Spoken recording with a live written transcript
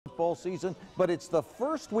football season, but it's the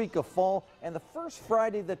first week of fall and the first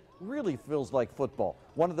Friday that really feels like football.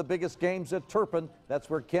 One of the biggest games at Turpin.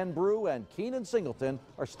 That's where Ken Brew and Keenan Singleton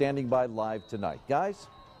are standing by live tonight. Guys?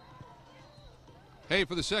 Hey,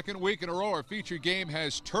 for the second week in a row, our featured game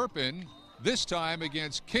has Turpin, this time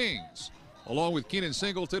against Kings. Along with Keenan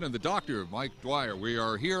Singleton and the doctor, Mike Dyer, we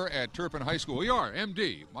are here at Turpin High School. We are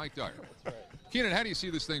MD, Mike Dyer. Keenan, how do you see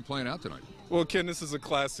this thing playing out tonight? Well, Ken, this is a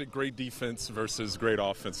classic great defense versus great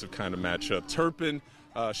offensive kind of matchup. Turpin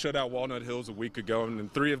shut out Walnut Hills a week ago, and in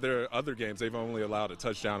 3 of their other games, they've only allowed a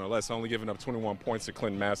touchdown or less, only giving up 21 points to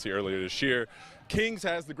Clinton Massey earlier this year. Kings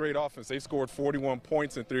has the great offense. They scored 41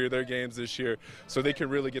 points in 3 of their games this year, so they can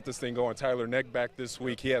really get this thing going. Tyler Neck back this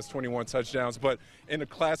week. He has 21 touchdowns, but in a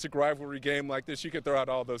classic rivalry game like this, you can throw out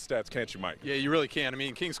all those stats, can't you, Mike? Yeah, you really can. I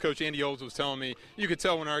mean, Kings coach Andy Olds was telling me, you could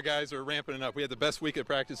tell when our guys are ramping it up. We had the best week of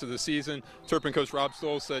practice of the season. Turpin coach Rob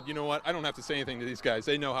Stoll said, you know what, I don't have to say anything to these guys.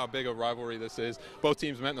 They know how big a rivalry this is. Both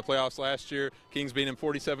teams met in the playoffs last year. Kings beat them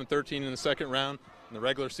 47-13 in the second round. In the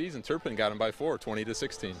regular season, Turpin got them by 4,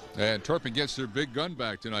 20-16. And Turpin gets their big gun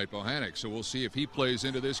back tonight, Bohannock. So we'll see if he plays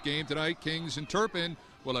into this game tonight. Kings and Turpin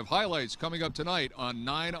will have highlights coming up tonight on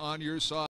 9 on your side.